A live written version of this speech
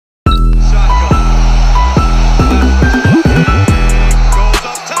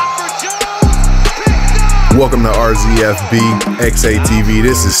RZFB-XA TV.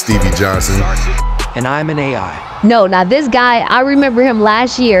 This is Stevie Johnson. And I'm an AI. No, now this guy, I remember him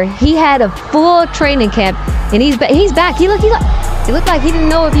last year. He had a full training camp, and he's back. He looked like he didn't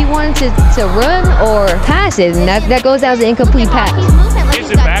know if he wanted to run or pass it, and that goes out as an incomplete pass.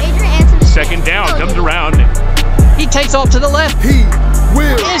 Gets it back. Second down, comes around. He takes off to the left. He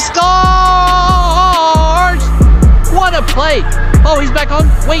will. He scores! What a play! Oh, he's back on.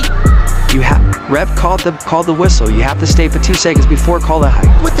 Wait. You have rep called the whistle. You have to stay for 2 seconds before call the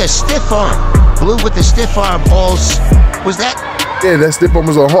high. With the stiff arm. Blue with the stiff arm balls. Was that? Yeah, that stiff arm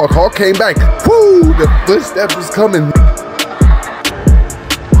was on Hawk. Hawk came back. Woo! The footstep was coming.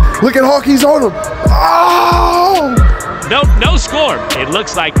 Look at Hawk, he's on him. Oh! No score. It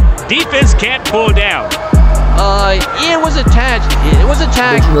looks like defense can't pull down. It was attached. It was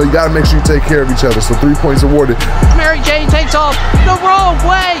attacked. But you know, you gotta make sure you take care of each other. So 3 points awarded. Mary Jane takes off the wrong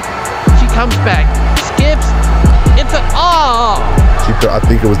way. She comes back, skips. It's a I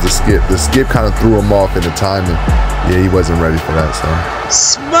think it was the skip. The skip kind of threw him off in the timing. Yeah, he wasn't ready for that. So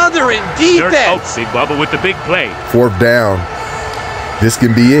smothering defense. Big Bubba with the big play. 4th down. This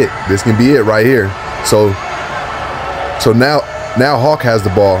can be it. This can be it right here. So now Hawk has the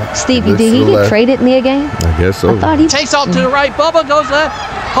ball. Stevie, did he get traded in the game? I guess so. I thought he takes off to the right. Bubba goes left.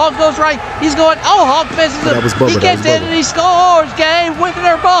 Hawk goes right. He's going. Oh, Hawk misses him. He gets in and he scores. Game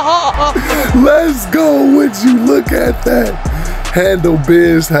winner ball. Let's go. Would you look at that? Handle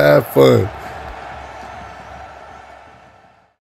biz, have fun.